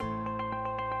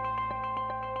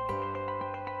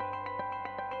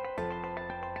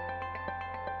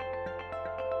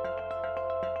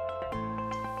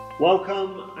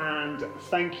Welcome and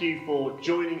thank you for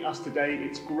joining us today.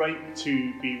 It's great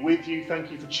to be with you.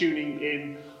 Thank you for tuning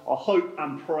in. I hope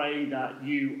and pray that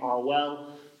you are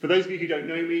well. For those of you who don't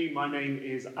know me, my name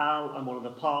is Al. I'm one of the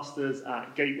pastors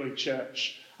at Gateway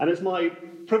Church. And it's my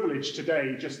privilege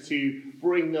today just to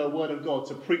bring the Word of God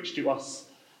to preach to us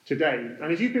today.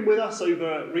 And if you've been with us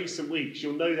over recent weeks,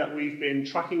 you'll know that we've been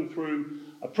tracking through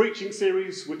a preaching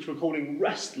series which we're calling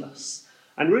Restless.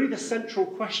 And really the central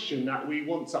question that we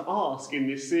want to ask in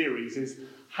this series is,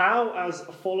 how as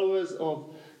followers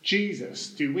of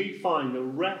Jesus do we find the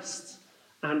rest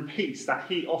and peace that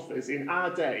he offers in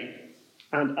our day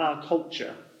and our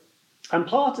culture? And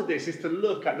part of this is to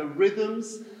look at the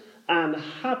rhythms and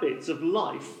habits of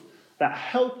life that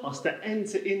help us to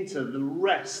enter into the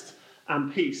rest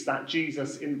and peace that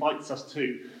Jesus invites us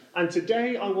to. And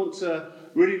today I want to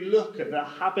really look at the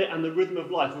habit and the rhythm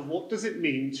of life of what does it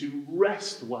mean to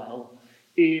rest well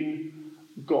in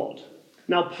God.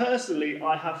 Now, personally,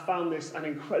 I have found this an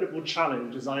incredible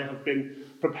challenge as I have been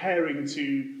preparing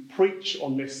to preach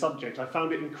on this subject. I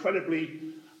found it incredibly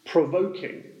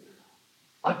provoking.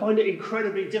 I find it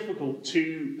incredibly difficult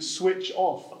to switch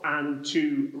off and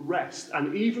to rest.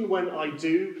 And even when I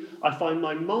do, I find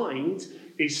my mind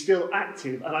is still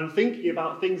active and I'm thinking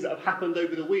about things that have happened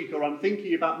over the week, or I'm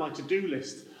thinking about my to-do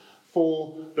list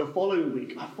for the following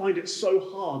week. I find it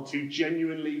so hard to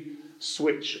genuinely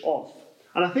switch off.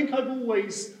 And I think I've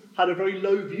always had a very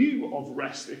low view of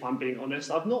rest, if I'm being honest.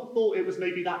 I've not thought it was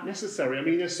maybe that necessary. I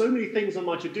mean, there's so many things on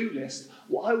my to-do list.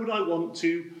 Why would I want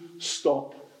to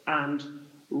stop and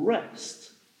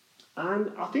rest?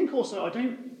 And I think also I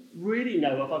don't really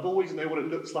know if I've always known what it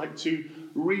looks like to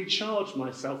recharge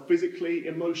myself physically,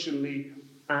 emotionally,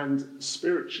 and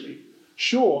spiritually.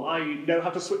 Sure, I know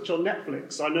how to switch on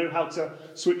Netflix, I know how to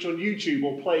switch on YouTube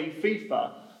or play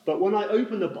FIFA, but when I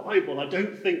open the Bible, I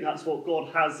don't think that's what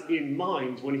God has in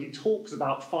mind when he talks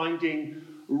about finding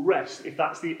rest, if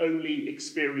that's the only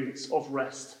experience of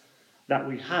rest that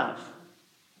we have.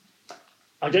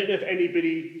 I don't know if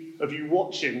anybody of you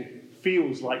watching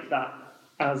feels like that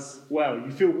as well. You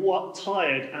feel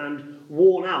tired and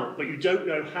worn out, but you don't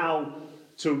know how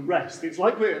to rest. It's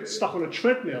like we're stuck on a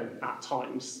treadmill at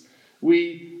times.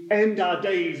 We end our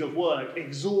days of work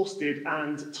exhausted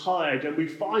and tired, and we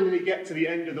finally get to the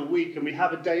end of the week and we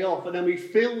have a day off, and then we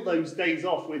fill those days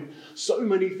off with so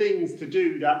many things to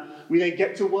do that we then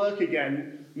get to work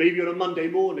again, maybe on a Monday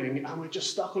morning, and we're just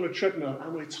stuck on a treadmill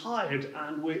and we're tired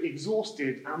and we're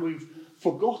exhausted and we've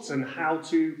forgotten how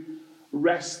to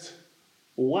rest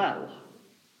well.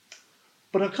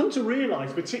 But I've come to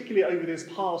realise, particularly over this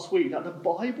past week, that the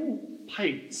Bible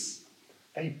paints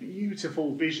a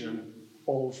beautiful vision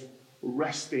of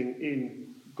resting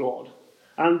in God,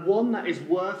 and one that is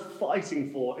worth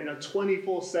fighting for in a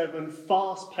 24/7,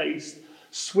 fast-paced,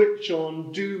 switch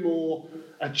on, do more,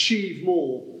 achieve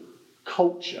more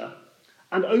culture.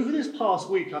 And over this past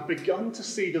week, I've begun to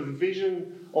see the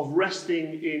vision of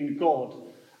resting in God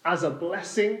as a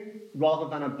blessing rather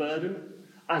than a burden,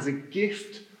 as a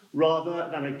gift rather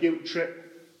than a guilt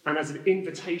trip, and as an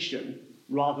invitation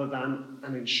rather than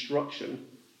an instruction.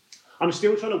 I'm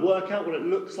still trying to work out what it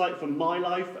looks like for my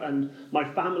life and my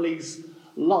family's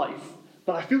life,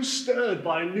 but I feel stirred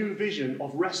by a new vision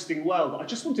of resting well that I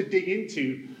just want to dig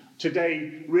into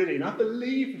today, really. And I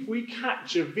believe if we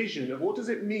catch a vision of what does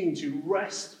it mean to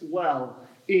rest well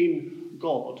in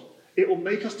God, it will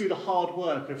make us do the hard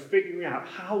work of figuring out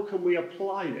how can we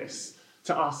apply this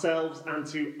to ourselves and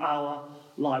to our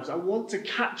lives. I want to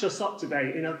catch us up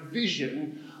today in a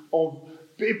vision of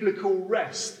biblical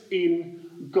rest in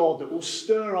God that will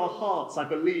stir our hearts, I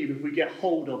believe, if we get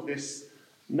hold of this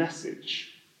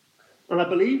message. And I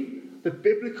believe the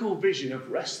biblical vision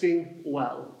of resting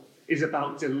well is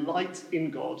about delight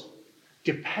in God,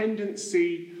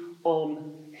 dependency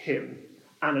on him,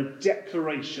 and a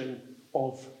declaration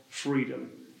of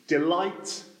freedom.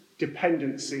 Delight,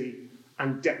 dependency,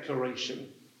 and declaration.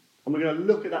 And we're going to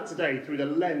look at that today through the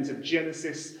lens of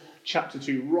Genesis chapter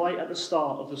 2, right at the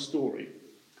start of the story.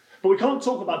 But we can't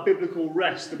talk about biblical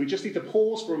rest, and we just need to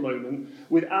pause for a moment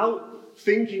without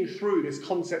thinking through this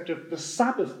concept of the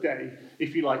Sabbath day,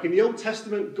 if you like. In the Old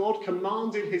Testament, God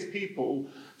commanded his people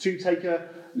to take a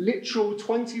literal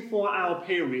 24-hour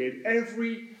period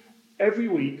every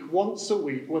week, once a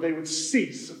week, where they would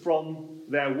cease from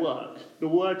their work. The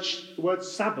word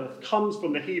Sabbath comes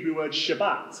from the Hebrew word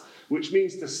Shabbat, which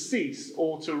means to cease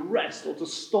or to rest or to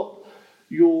stop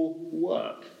your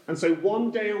work. And so one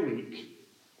day a week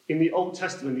in the Old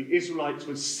Testament, the Israelites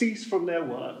would cease from their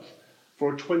work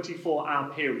for a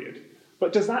 24-hour period.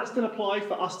 But does that still apply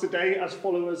for us today as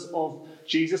followers of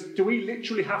Jesus? Do we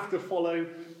literally have to follow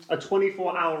a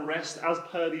 24-hour rest as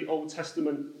per the Old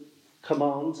Testament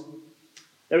command?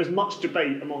 There is much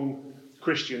debate among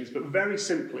Christians, but very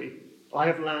simply, I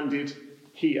have landed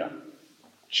here.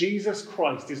 Jesus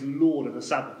Christ is Lord of the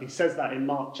Sabbath. He says that in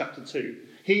Mark chapter 2.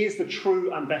 He is the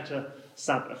true and better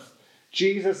Sabbath.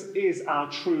 Jesus is our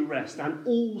true rest, and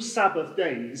all Sabbath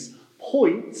days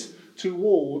point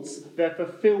towards their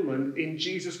fulfillment in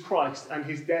Jesus Christ and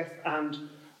his death and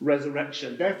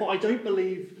resurrection. Therefore, I don't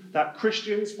believe that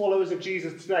Christians, followers of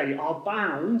Jesus today, are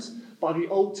bound by the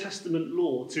Old Testament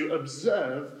law to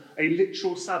observe a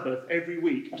literal Sabbath every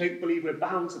week. I don't believe we're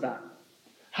bound to that.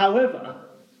 However,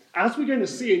 as we're going to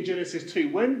see in Genesis 2,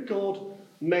 when God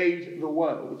made the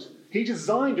world, he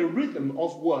designed a rhythm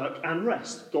of work and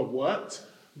rest. God worked,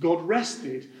 God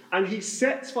rested, and he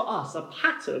sets for us a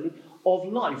pattern of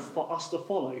life for us to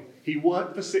follow. He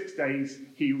worked for 6 days,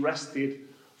 he rested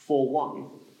for 1.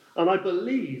 And I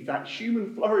believe that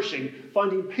human flourishing,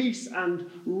 finding peace and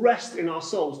rest in our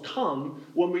souls, come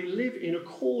when we live in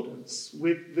accordance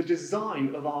with the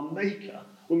design of our Maker,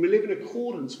 when we live in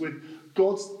accordance with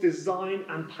God's design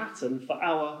and pattern for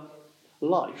our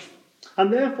life.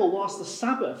 And therefore, whilst the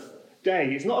Sabbath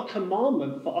day is not a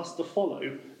commandment for us to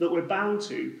follow that we're bound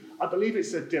to, I believe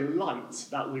it's a delight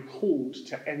that we're called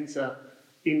to enter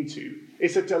into.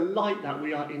 It's a delight that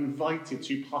we are invited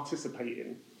to participate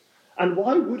in. And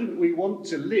why wouldn't we want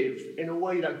to live in a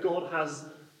way that God has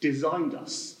designed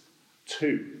us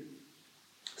to?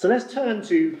 So let's turn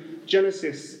to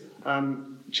Genesis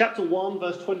chapter 1,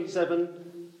 verse 27.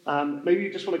 Maybe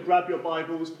you just want to grab your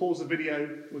Bibles, pause the video.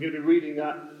 We're going to be reading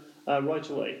that right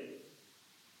away.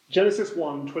 Genesis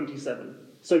 1:27.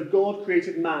 So God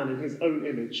created man in his own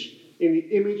image. In the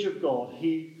image of God,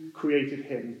 he created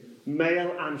him.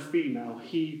 Male and female,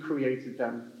 he created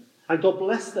them. And God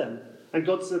blessed them. And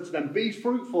God said to them, be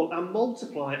fruitful and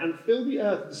multiply and fill the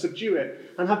earth and subdue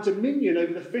it and have dominion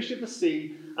over the fish of the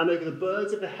sea and over the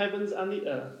birds of the heavens and the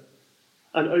earth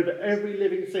and over every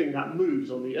living thing that moves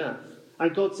on the earth.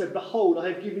 And God said, behold, I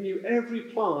have given you every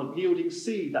plant yielding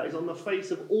seed that is on the face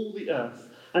of all the earth,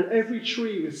 and every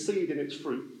tree with seed in its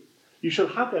fruit. You shall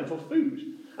have them for food,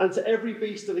 and to every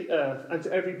beast of the earth, and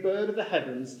to every bird of the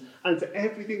heavens, and to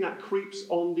everything that creeps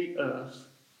on the earth,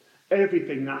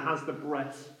 everything that has the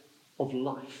breath of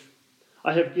life.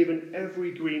 I have given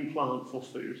every green plant for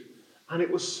food. And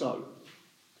it was so.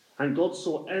 And God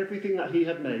saw everything that he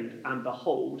had made, and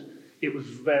behold, it was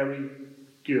very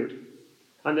good.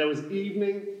 And there was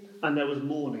evening and there was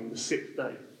morning, the 6th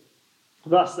day.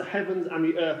 Thus the heavens and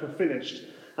the earth were finished,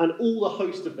 and all the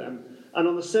host of them. And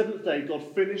on the 7th day God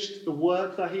finished the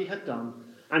work that he had done,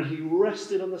 and he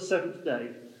rested on the 7th day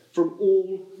from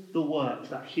all the work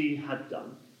that he had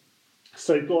done.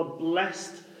 So God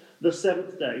blessed the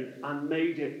 7th day and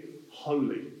made it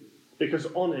holy, because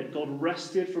on it God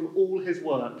rested from all his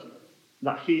work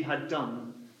that he had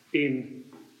done in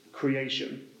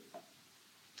creation.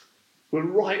 We're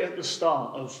right at the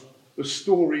start of the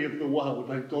story of the world,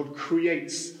 when God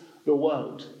creates the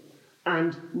world.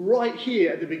 And right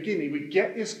here at the beginning, we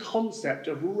get this concept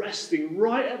of resting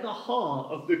right at the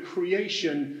heart of the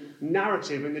creation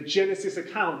narrative in the Genesis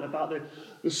account about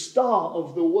the start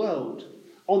of the world.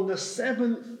 On the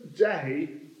 7th day,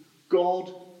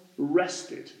 God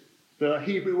rested. The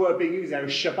Hebrew word being used there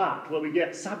is Shabbat, where we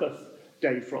get Sabbath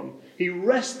day from. He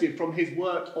rested from his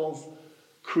work of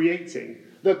creating.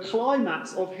 The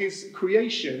climax of his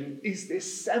creation is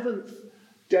this 7th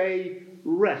day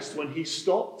rest, when he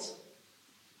stopped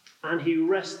and he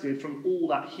rested from all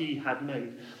that he had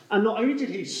made. And not only did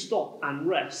he stop and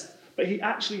rest, but he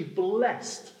actually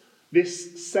blessed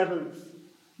this 7th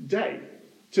day.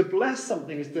 To bless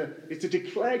something is to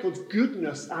declare God's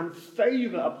goodness and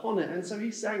favour upon it. And so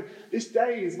he's saying, this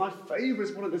day is my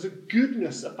favourite one. There's a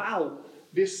goodness about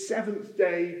this 7th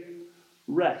day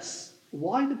rest.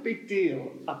 Why the big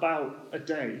deal about a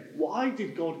day? Why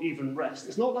did God even rest?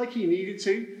 It's not like he needed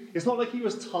to. It's not like he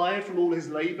was tired from all his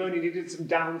labour and he needed some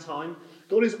downtime.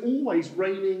 God is always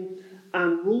reigning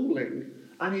and ruling,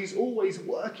 and he's always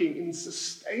working in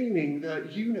sustaining the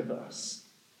universe.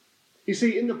 You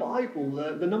see, in the Bible,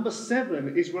 the number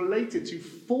 7 is related to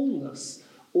fullness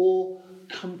or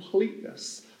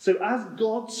completeness. So as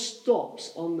God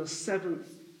stops on the 7th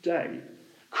day,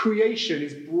 creation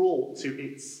is brought to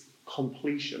its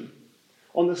completion.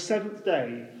 On the 7th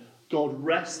day, God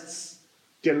rests,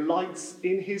 delights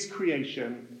in his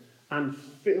creation, and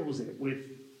fills it with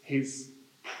his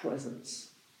presence.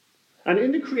 And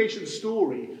in the creation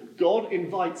story, God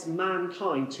invites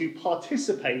mankind to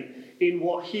participate in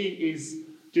what he is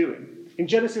doing. In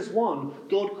Genesis 1,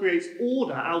 God creates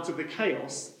order out of the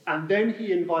chaos, and then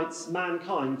he invites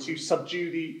mankind to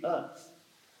subdue the earth.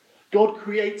 God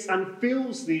creates and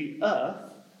fills the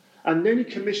earth, and then he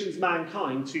commissions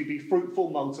mankind to be fruitful,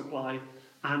 multiply,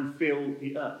 and fill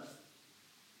the earth.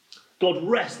 God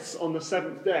rests on the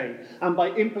seventh day, and by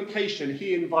implication,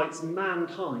 he invites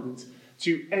mankind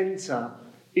to enter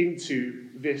into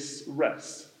this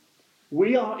rest.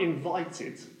 We are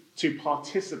invited to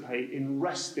participate in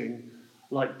resting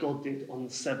like God did on the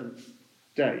seventh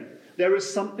day. There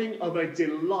is something of a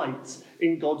delight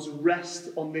in God's rest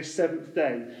on this seventh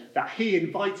day that he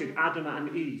invited Adam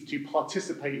and Eve to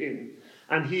participate in.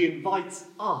 And he invites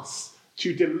us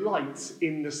to delight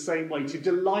in the same way, to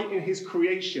delight in his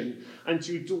creation and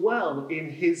to dwell in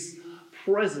his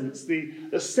presence.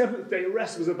 The seventh day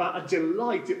rest was about a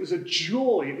delight. It was a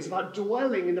joy. It was about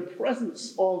dwelling in the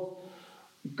presence of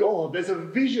God. There's a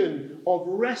vision of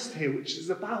rest here, which is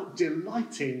about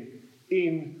delighting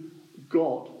in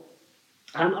God.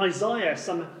 And Isaiah,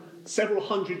 several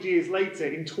hundred years later,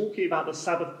 in talking about the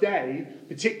Sabbath day,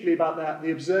 particularly about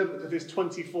the observance of this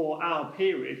 24-hour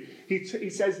period, he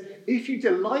says, if you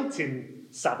delight in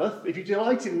Sabbath, if you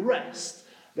delight in rest,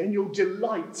 then you'll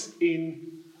delight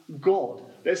in God.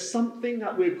 There's something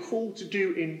that we're called to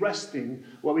do in resting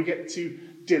where we get to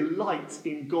delight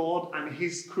in God and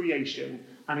his creation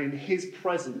and in his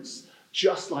presence,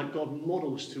 just like God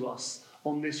models to us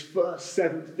on this first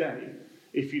seventh day,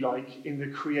 if you like, in the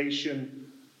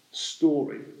creation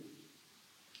story.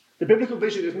 The biblical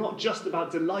vision is not just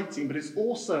about delighting, but it's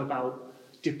also about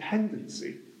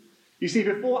dependency. You see,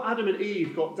 before Adam and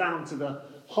Eve got down to the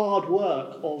hard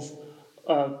work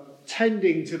of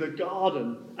tending to the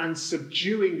garden and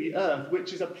subduing the earth,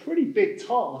 which is a pretty big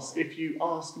task if you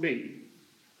ask me,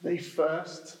 they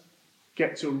first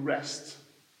get to rest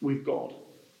with God.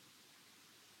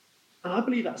 And I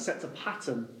believe that sets a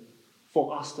pattern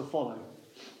for us to follow.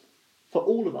 For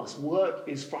all of us, work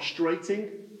is frustrating,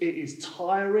 it is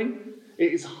tiring,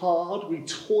 it is hard, we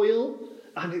toil,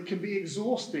 and it can be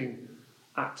exhausting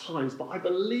at times. But I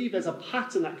believe there's a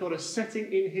pattern that God is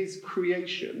setting in his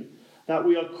creation that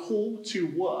we are called to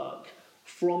work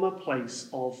from a place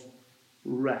of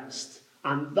rest.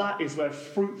 And that is where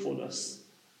fruitfulness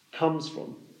comes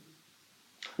from.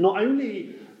 Not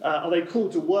only are they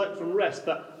called to work from rest,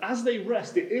 but as they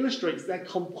rest, it illustrates their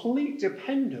complete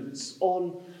dependence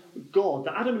on God.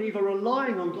 That Adam and Eve are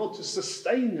relying on God to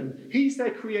sustain them. He's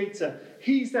their creator.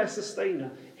 He's their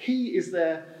sustainer. He is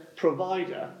their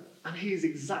provider. And he is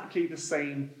exactly the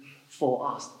same for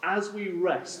us. As we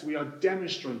rest, we are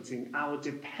demonstrating our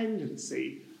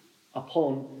dependency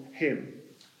upon him.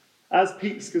 As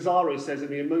Pete Scazzaro says in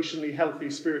The Emotionally Healthy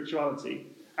Spirituality,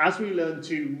 as we learn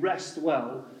to rest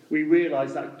well, we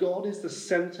realize that God is the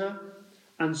center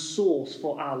and source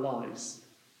for our lives.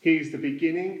 He is the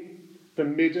beginning, the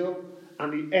middle,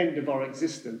 and the end of our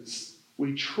existence.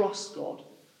 We trust God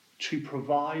to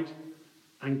provide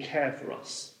and care for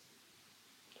us.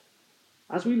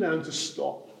 As we learn to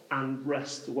stop and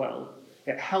rest well,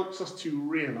 it helps us to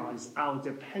realize our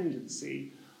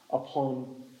dependency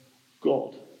upon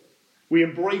God. We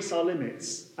embrace our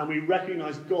limits and we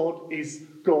recognize God is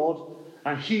God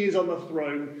and he is on the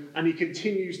throne and he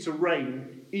continues to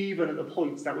reign even at the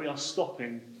points that we are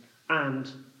stopping and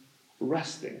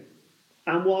resting.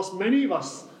 And whilst many of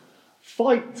us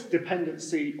fight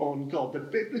dependency on God, the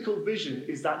biblical vision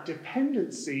is that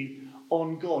dependency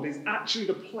on God is actually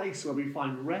the place where we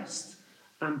find rest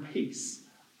and peace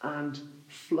and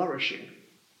flourishing.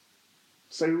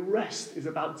 So rest is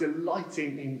about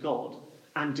delighting in God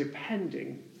and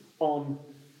depending on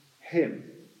him.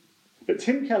 But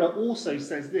Tim Keller also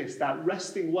says this, that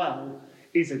resting well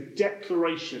is a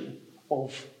declaration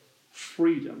of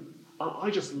freedom. I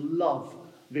just love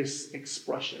this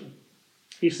expression.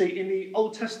 You see, in the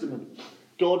Old Testament,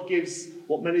 God gives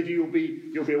what many of you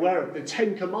you'll be aware of, the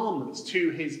Ten Commandments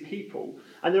to his people.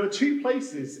 And there are two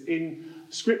places in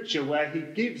Scripture where he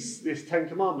gives this Ten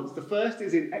Commandments. The first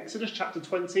is in Exodus chapter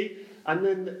 20, and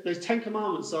then those Ten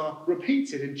Commandments are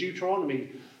repeated in Deuteronomy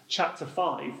chapter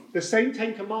 5. The same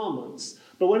Ten Commandments,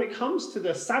 but when it comes to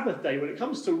the Sabbath day, when it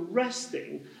comes to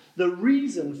resting, the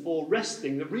reason for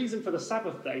resting, the reason for the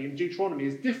Sabbath day in Deuteronomy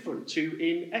is different to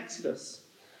in Exodus.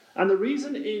 And the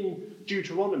reason in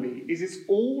Deuteronomy is it's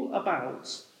all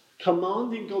about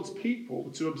commanding God's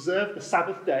people to observe the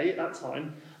Sabbath day at that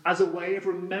time as a way of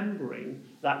remembering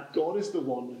that God is the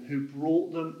one who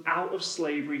brought them out of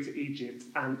slavery to Egypt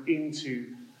and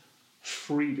into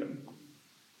freedom.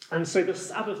 And so the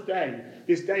Sabbath day,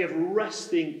 this day of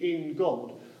resting in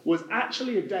God, was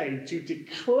actually a day to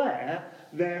declare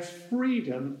their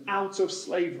freedom out of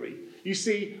slavery. You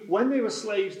see, when they were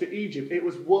slaves to Egypt, it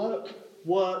was work,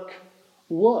 work,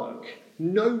 work,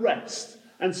 no rest.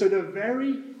 And so the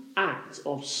very act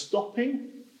of stopping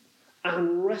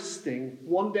and resting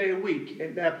one day a week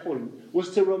at their point was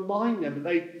to remind them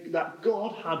that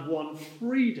God had won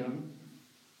freedom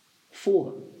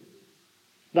for them,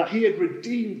 that he had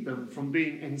redeemed them from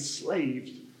being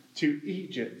enslaved to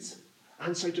Egypt.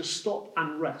 And so to stop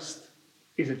and rest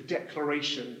is a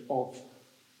declaration of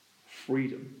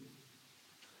freedom.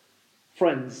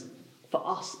 Friends, for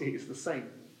us it is the same.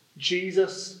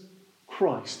 Jesus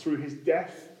Christ, through his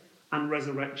death and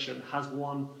resurrection, has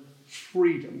won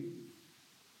freedom.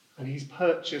 And he's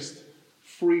purchased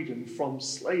freedom from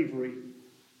slavery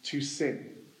to sin.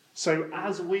 So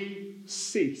as we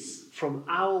cease from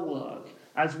our work,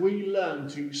 as we learn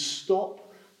to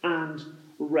stop and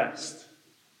rest,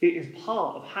 it is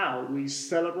part of how we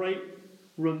celebrate,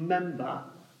 remember,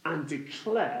 and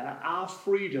declare our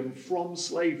freedom from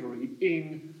slavery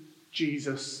in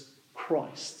Jesus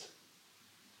Christ.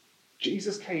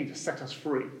 Jesus came to set us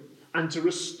free and to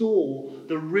restore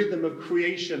the rhythm of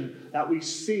creation that we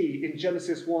see in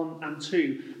Genesis 1 and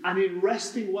 2. And in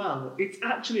resting well, it's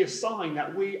actually a sign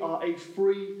that we are a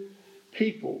free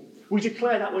people. We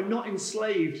declare that we're not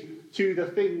enslaved to the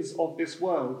things of this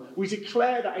world. We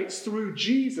declare that it's through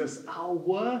Jesus our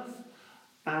worth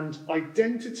and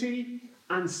identity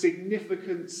and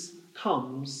significance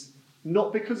comes,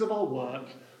 not because of our work,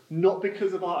 not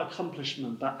because of our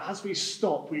accomplishment, but as we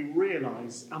stop, we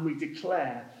realise and we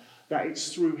declare that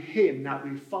it's through him that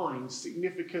we find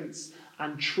significance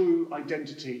and true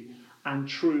identity and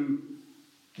true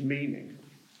meaning.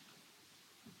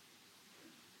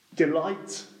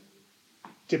 Delight,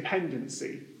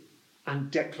 dependency, and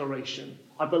declaration.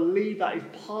 I believe that is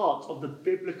part of the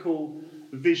biblical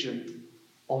vision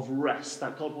of rest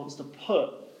that God wants to put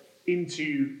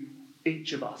into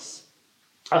each of us.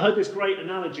 I heard this great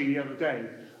analogy the other day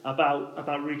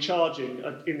about recharging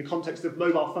in the context of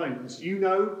mobile phones. You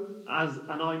know,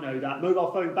 and I know, that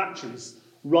mobile phone batteries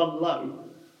run low,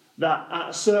 that at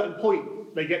a certain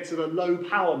point they get to the low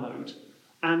power mode.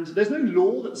 And there's no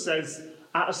law that says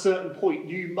at a certain point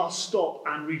you must stop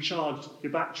and recharge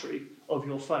your battery of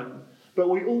your phone. But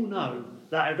we all know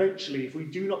that eventually, if we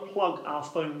do not plug our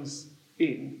phones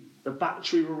in, the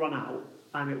battery will run out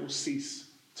and it will cease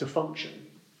to function.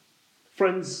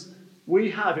 Friends,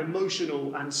 we have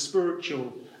emotional and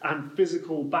spiritual and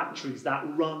physical batteries that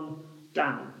run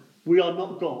down. We are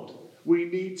not God. We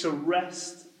need to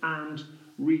rest and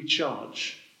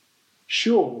recharge.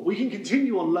 Sure, we can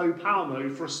continue on low power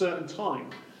mode for a certain time,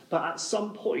 but at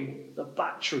some point the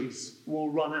batteries will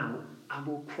run out and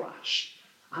will crash.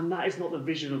 And that is not the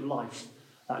vision of life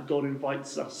that God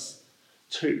invites us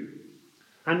to.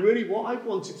 And really what I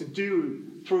wanted to do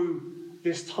through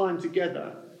this time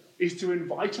together is to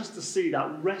invite us to see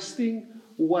that resting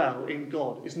well in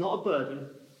God is not a burden,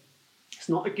 it's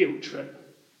not a guilt trip,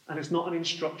 and it's not an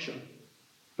instruction,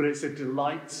 but it's a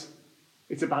delight,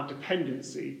 it's about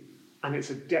dependency, and it's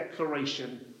a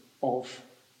declaration of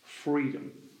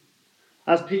freedom.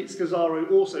 As Pete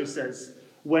Scazzaro also says,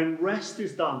 when rest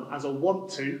is done as a want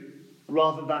to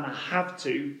rather than a have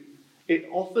to, it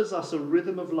offers us a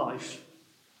rhythm of life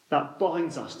that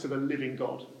binds us to the living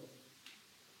God.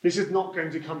 This is not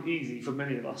going to come easy for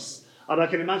many of us. And I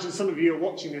can imagine some of you are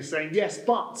watching this saying, yes,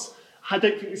 but I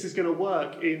don't think this is going to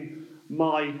work in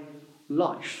my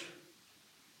life.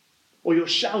 Or you're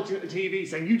shouting at the TV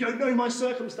saying, you don't know my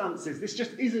circumstances. This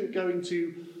just isn't going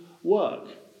to work.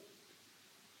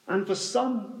 And for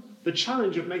some, the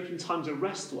challenge of making time to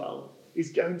rest well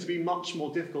is going to be much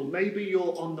more difficult. Maybe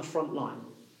you're on the front line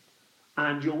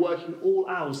and you're working all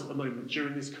hours at the moment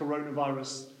during this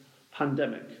coronavirus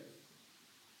pandemic.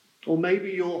 Or maybe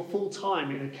you're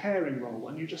full-time in a caring role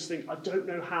and you just think, I don't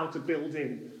know how to build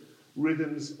in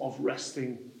rhythms of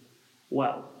resting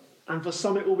well. And for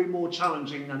some it will be more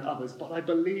challenging than others, but I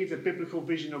believe the biblical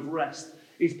vision of rest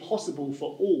is possible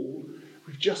for all.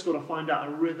 We've just got to find out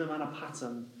a rhythm and a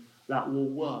pattern that will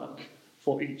work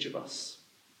for each of us.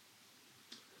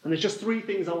 And there's just three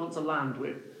things I want to land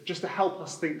with, just to help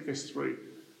us think this through.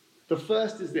 The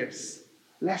first is this: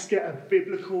 let's get a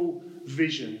biblical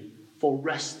vision for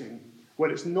resting, where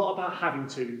it's not about having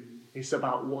to, it's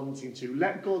about wanting to.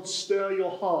 Let God stir your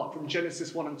heart from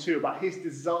Genesis 1 and 2 about his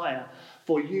desire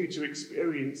for you to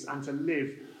experience and to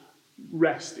live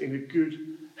rest in a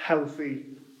good, healthy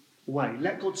way.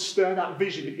 Let God stir that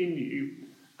vision in you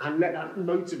and let that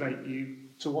motivate you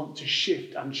to want to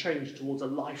shift and change towards a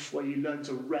life where you learn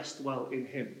to rest well in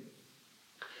him.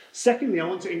 Secondly, I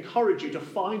want to encourage you to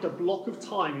find a block of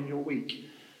time in your week,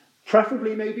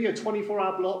 preferably maybe a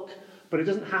 24-hour block, but it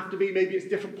doesn't have to be. Maybe it's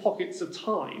different pockets of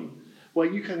time where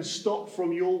you can stop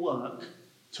from your work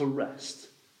to rest.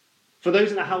 For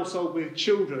those in a household with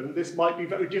children, this might be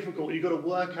very difficult. You've got to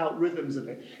work out rhythms of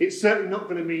it. It's certainly not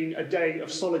going to mean a day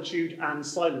of solitude and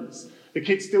silence. The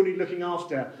kids still need looking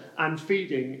after and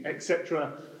feeding,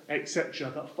 etc.,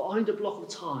 etc. But find a block of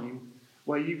time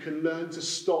where you can learn to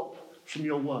stop from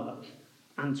your work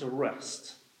and to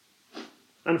rest.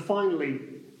 And finally,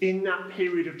 in that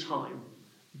period of time,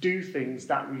 do things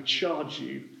that recharge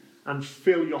you and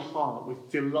fill your heart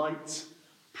with delight,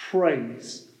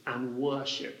 praise, and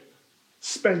worship.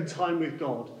 Spend time with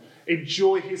God.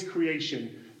 Enjoy his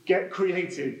creation. Get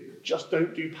creative. Just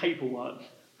don't do paperwork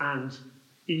and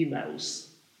emails.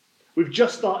 We've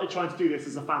just started trying to do this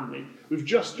as a family. We've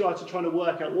just started trying to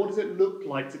work out what does it look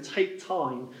like to take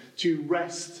time to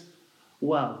rest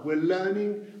well. We're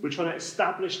learning. We're trying to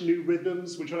establish new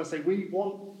rhythms. We're trying to say we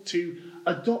want to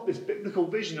adopt this biblical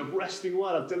vision of resting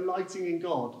well, of delighting in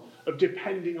God, of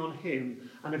depending on him,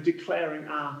 and of declaring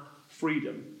our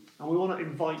freedom. And we want to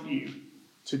invite you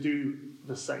to do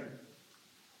the same.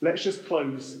 Let's just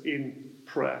close in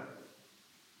prayer.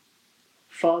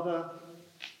 Father,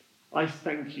 I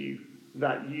thank you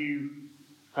that you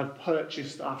have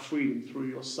purchased our freedom through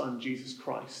your Son, Jesus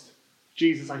Christ.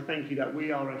 Jesus, I thank you that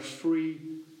we are a free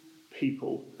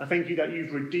people. I thank you that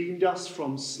you've redeemed us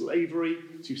from slavery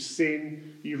to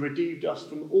sin. You've redeemed us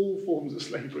from all forms of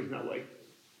slavery in that way.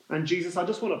 And Jesus, I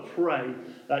just want to pray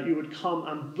that you would come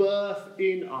and birth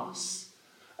in us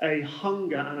a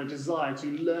hunger and a desire to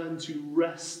learn to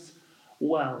rest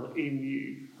well in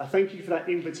you. I thank you for that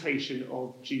invitation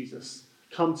of Jesus.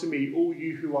 Come to me, all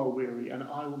you who are weary, and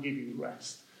I will give you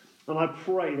rest. And I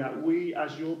pray that we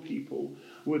as your people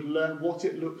would learn what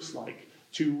it looks like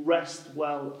to rest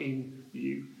well in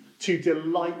you, to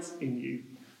delight in you,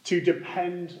 to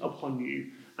depend upon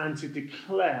you, and to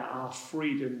declare our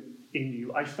freedom in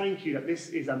you. I thank you that this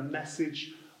is a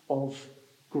message of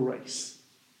grace.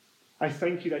 I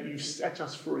thank you that you've set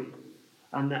us free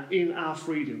and that in our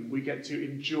freedom we get to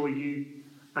enjoy you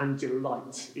and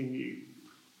delight in you.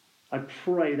 I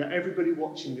pray that everybody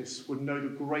watching this would know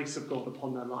the grace of God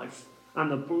upon their life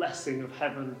and the blessing of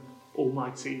heaven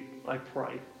Almighty, I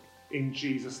pray, in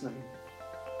Jesus' name.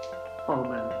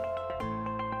 Amen.